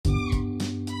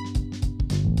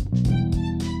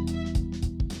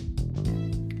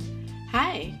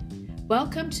Hi,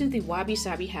 welcome to the Wabi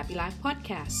Sabi Happy Life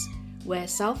podcast, where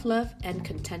self-love and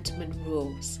contentment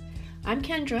rules. I'm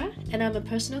Kendra, and I'm a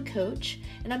personal coach,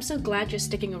 and I'm so glad you're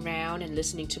sticking around and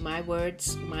listening to my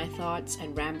words, my thoughts,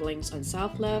 and ramblings on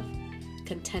self-love,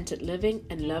 contented living,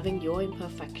 and loving your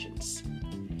imperfections.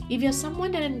 If you're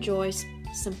someone that enjoys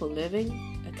simple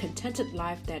living, a contented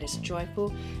life that is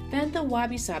joyful, then the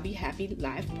Wabi Sabi Happy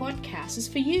Life podcast is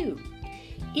for you.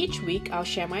 Each week, I'll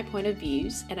share my point of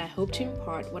views, and I hope to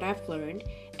impart what I've learned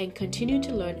and continue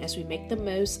to learn as we make the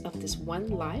most of this one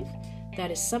life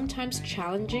that is sometimes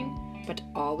challenging but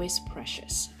always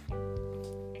precious.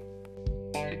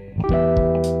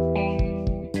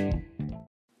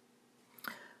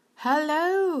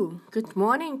 Hello, good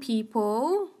morning,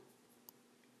 people.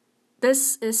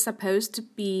 This is supposed to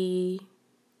be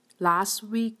last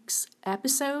week's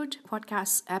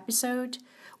podcast episode.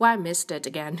 Well, I missed it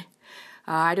again.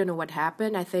 I don't know what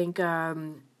happened. I think,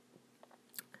 again,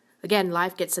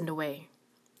 life gets in the way.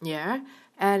 Yeah.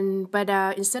 But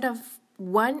instead of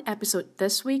one episode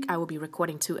this week, I will be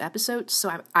recording 2 episodes.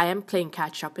 So I am playing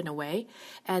catch up in a way.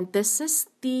 And this is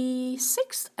the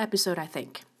 6th episode, I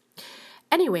think.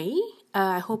 Anyway,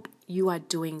 I hope you are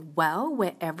doing well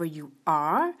wherever you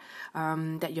are,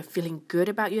 that you're feeling good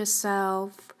about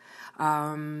yourself,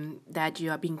 that you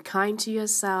are being kind to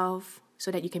yourself so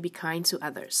that you can be kind to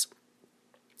others.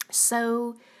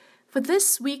 So for not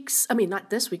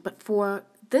this week, but for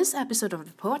this episode of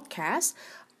the podcast,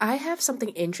 I have something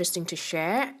interesting to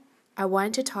share. I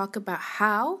want to talk about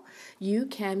how you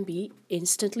can be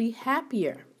instantly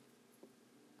happier.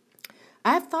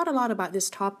 I've thought a lot about this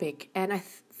topic, and I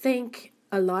think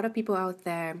a lot of people out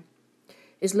there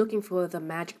is looking for the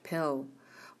magic pill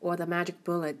or the magic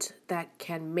bullet that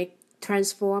can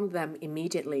transform them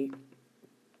immediately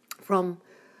from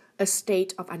a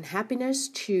state of unhappiness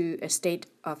to a state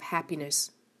of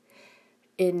happiness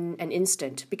in an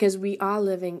instant, because we are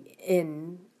living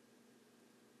in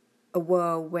a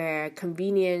world where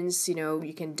convenience,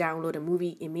 you can download a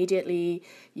movie immediately,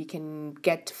 you can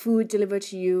get food delivered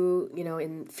to you,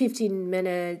 in 15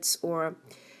 minutes, or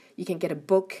you can get a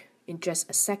book in just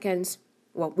a second,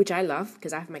 which I love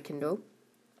because I have my Kindle.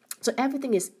 So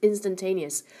everything is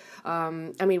instantaneous.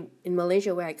 In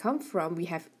Malaysia, where I come from, we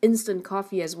have instant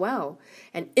coffee as well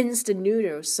and instant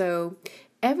noodles. So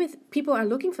people are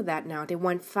looking for that now. They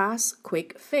want fast,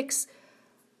 quick fix.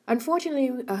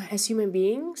 Unfortunately, as human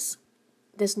beings,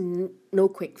 there's no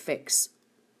quick fix.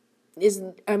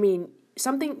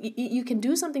 Something you can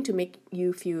do something to make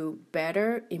you feel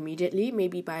better immediately,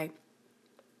 maybe by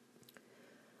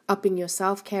upping your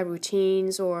self-care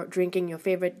routines or drinking your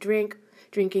favorite drink,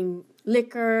 drinking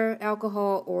liquor,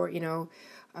 alcohol, or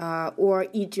or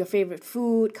eat your favorite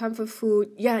food, comfort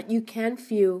food. Yeah, you can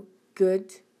feel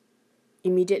good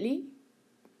immediately,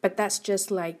 but that's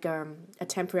just like a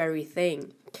temporary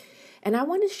thing. And I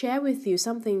want to share with you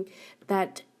something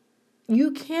that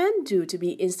you can do to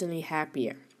be instantly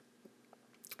happier.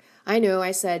 I know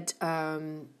I said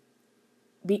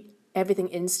everything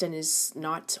instant is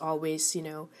not always,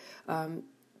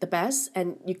 the best,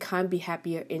 and you can't be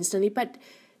happier instantly, but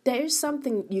there is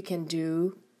something you can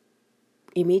do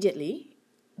immediately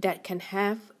that can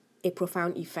have a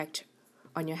profound effect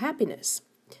on your happiness.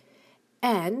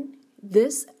 And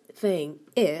this thing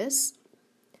is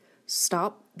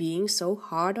stop being so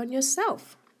hard on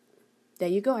yourself. There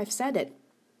you go, I've said it.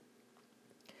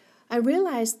 I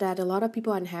realize that a lot of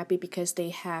people are unhappy because they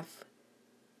have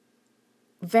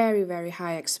very, very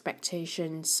high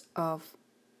expectations of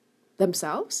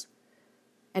themselves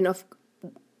and of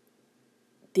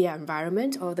their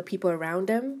environment or the people around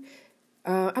them.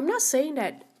 I'm not saying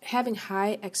that having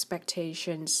high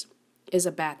expectations is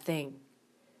a bad thing.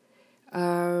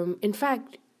 In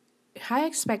fact, high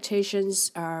expectations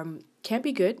can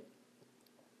be good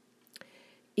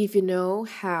if you know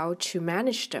how to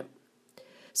manage them.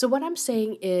 So what I'm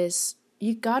saying is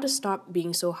you gotta stop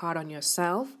being so hard on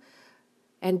yourself.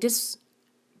 And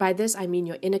by this, I mean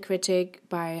your inner critic,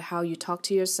 by how you talk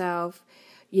to yourself.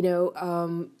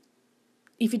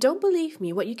 If you don't believe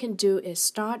me, what you can do is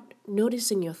start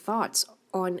noticing your thoughts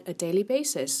on a daily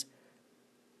basis.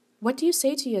 What do you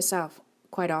say to yourself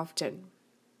quite often?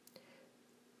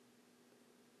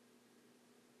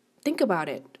 Think about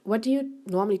it. What do you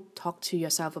normally talk to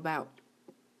yourself about?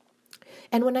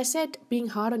 And when I said being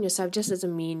hard on yourself just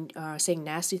doesn't mean saying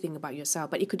nasty thing about yourself,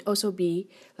 but it could also be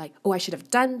like, oh, I should have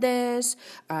done this.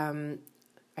 I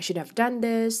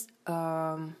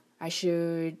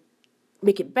should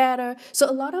make it better. So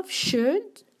a lot of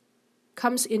should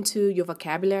comes into your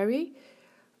vocabulary.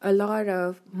 A lot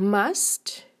of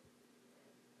must.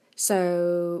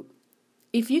 So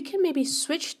if you can maybe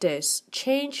switch this,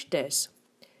 change this,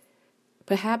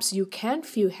 perhaps you can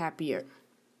feel happier.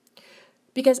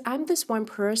 Because I'm this one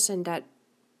person that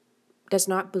does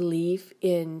not believe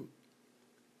in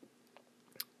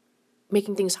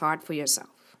making things hard for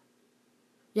yourself.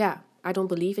 Yeah, I don't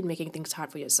believe in making things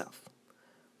hard for yourself.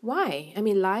 Why? I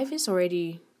mean, life is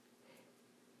already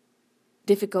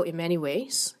difficult in many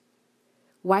ways.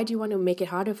 Why do you want to make it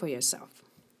harder for yourself?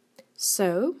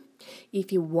 So,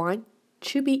 if you want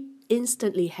to be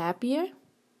instantly happier,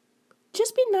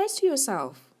 just be nice to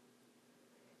yourself.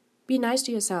 Be nice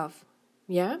to yourself.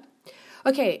 Yeah?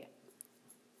 Okay.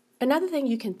 Another thing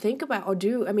you can think about or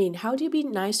do, how do you be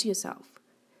nice to yourself?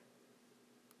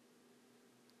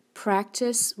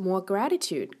 Practice more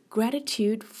gratitude.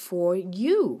 Gratitude for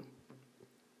you.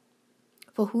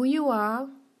 For who you are,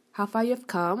 how far you've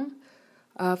come,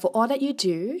 for all that you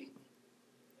do.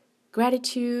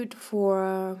 Gratitude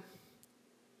for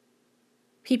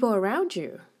people around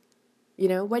you. You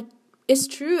know, what is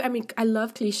true. I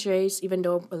love cliches, even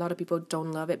though a lot of people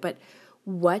don't love it, but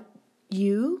what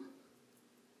you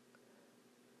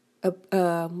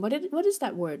what is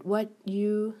that word? What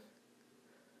you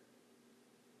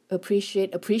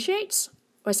appreciates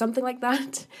or something like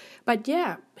that. But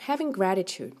yeah, having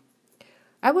gratitude.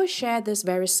 I will share this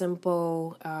very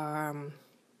simple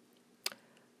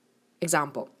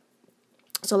example.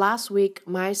 So last week,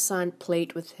 my son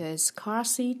played with his car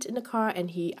seat in the car,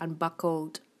 and he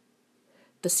unbuckled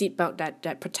the seatbelt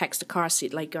that protects the car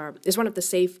seat. It's one of the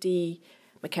safety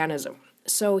mechanism.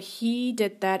 So he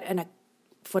did that, and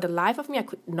for the life of me, I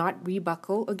could not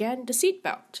rebuckle again the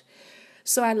seatbelt.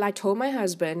 So I told my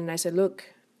husband, and I said,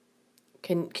 "Look,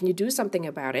 can you do something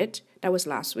about it?" That was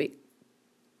last week.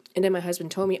 And then my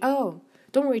husband told me, "Oh,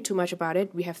 don't worry too much about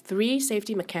it. We have 3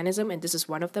 safety mechanisms, and this is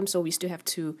one of them, so we still have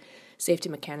 2 safety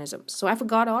mechanisms." So I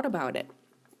forgot all about it.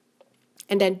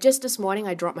 And then just this morning,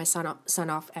 I dropped my son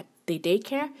off at the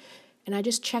daycare, and I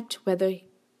just checked whether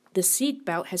the seat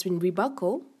belt has been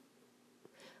rebuckled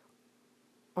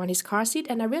on his car seat,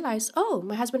 and I realized, oh,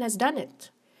 my husband has done it.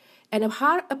 And a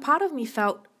part of me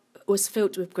was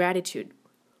filled with gratitude.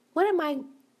 What am I?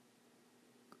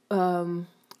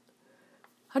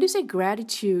 How do you say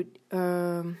gratitude?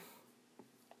 Let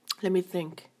me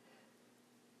think.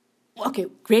 Okay,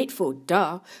 grateful,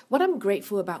 duh. What I'm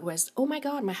grateful about was, oh my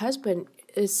God, my husband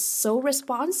is so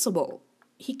responsible.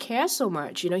 He cares so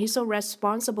much, he's so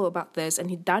responsible about this, and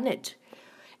he done it.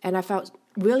 And I felt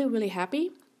really, really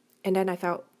happy. And then I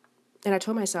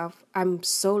told myself, I'm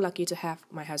so lucky to have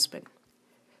my husband.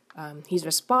 He's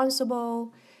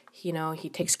responsible, he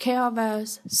takes care of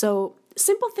us. So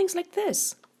simple things like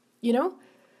this,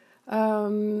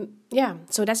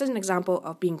 so that's an example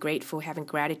of being grateful, having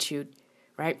gratitude,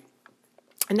 right?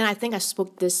 And then I think I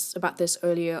spoke about this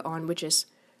earlier on, which is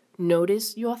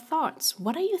notice your thoughts.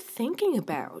 What are you thinking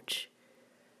about?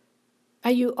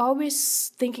 Are you always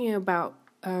thinking about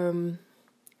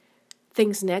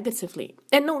things negatively?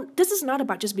 And no, this is not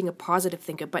about just being a positive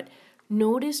thinker, but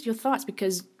notice your thoughts,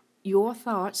 because your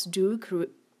thoughts do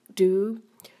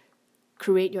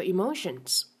create your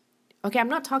emotions. Okay, I'm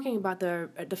not talking about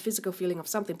the physical feeling of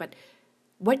something, but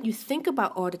what you think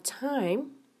about all the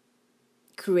time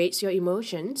creates your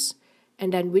emotions,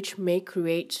 and then which may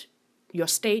create your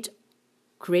state,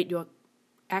 create your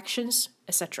actions,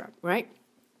 etc., right?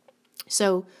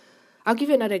 So I'll give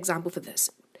you another example for this.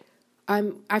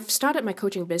 I've started my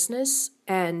coaching business,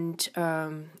 and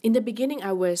in the beginning,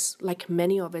 I was, like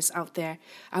many of us out there,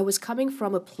 I was coming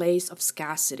from a place of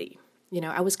scarcity.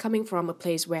 I was coming from a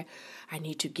place where I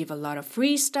need to give a lot of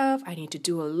free stuff. I need to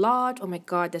do a lot. Oh my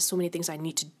God, there's so many things I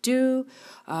need to do.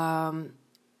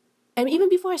 And even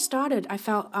before I started, I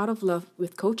felt out of love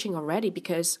with coaching already,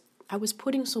 because I was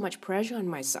putting so much pressure on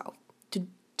myself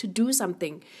to do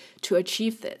something to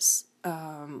achieve this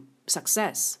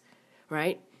success,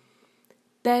 right?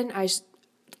 Then I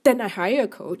hired a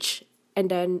coach, and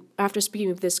then after speaking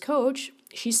with this coach,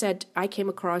 she said I came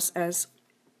across as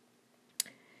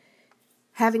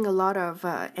having a lot of,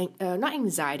 not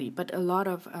anxiety, but a lot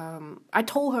of, I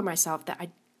told her myself that I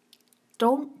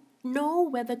don't know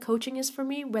whether coaching is for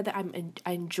me, whether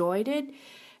I enjoyed it,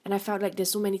 and I felt like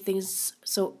there's so many things,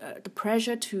 so the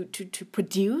pressure to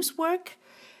produce work.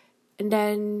 And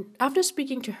then after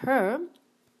speaking to her,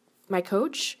 my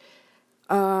coach,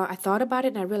 I thought about it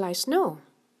and I realized, no,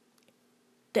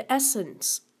 the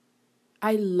essence,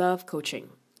 I love coaching.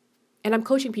 And I'm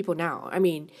coaching people now.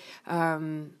 And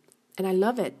I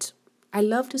love it. I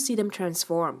love to see them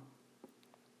transform.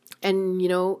 And,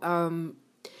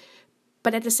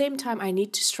 but at the same time, I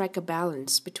need to strike a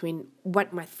balance between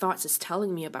what my thoughts is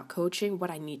telling me about coaching, what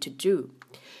I need to do.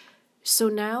 So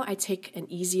now I take an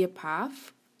easier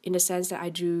path in the sense that I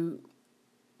do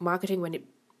marketing when it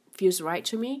feels right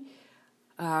to me.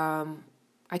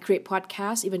 I create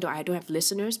podcasts even though I don't have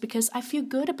listeners because I feel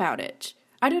good about it.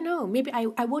 I don't know, maybe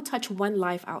I will touch one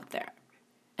life out there.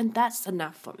 And that's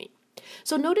enough for me.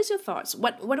 So notice your thoughts.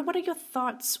 What are your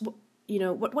thoughts?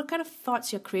 What kind of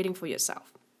thoughts you're creating for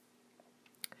yourself?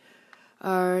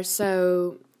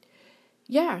 So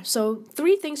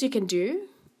 3 things you can do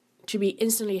to be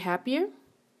instantly happier.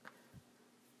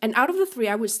 And out of the 3,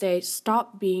 I would say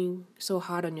stop being so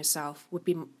hard on yourself would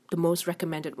be the most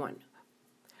recommended one.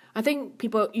 I think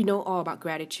people, all about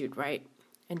gratitude, right?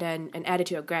 And then an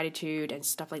attitude of gratitude and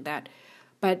stuff like that.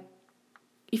 But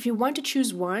if you want to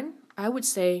choose one, I would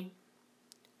say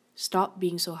stop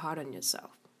being so hard on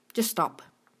yourself. Just stop.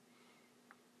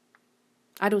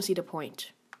 I don't see the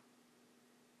point.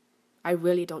 I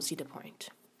really don't see the point.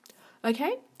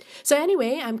 Okay? So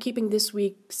anyway, I'm keeping this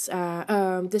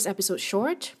episode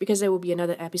short because there will be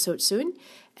another episode soon.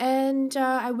 And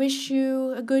I wish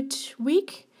you a good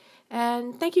week.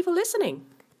 And thank you for listening.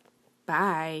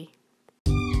 Bye.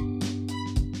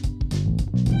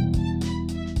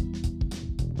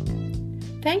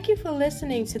 Thank you for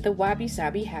listening to the Wabi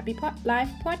Sabi Happy Life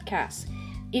podcast.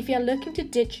 If you're looking to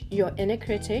ditch your inner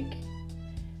critic,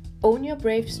 own your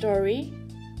brave story,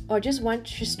 or just want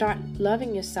to start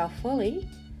loving yourself fully,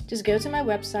 just go to my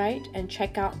website and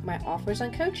check out my offers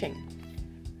on coaching.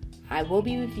 I will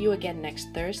be with you again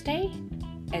next Thursday.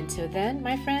 Until then,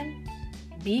 my friend,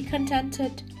 be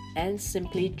contented and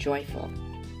simply joyful.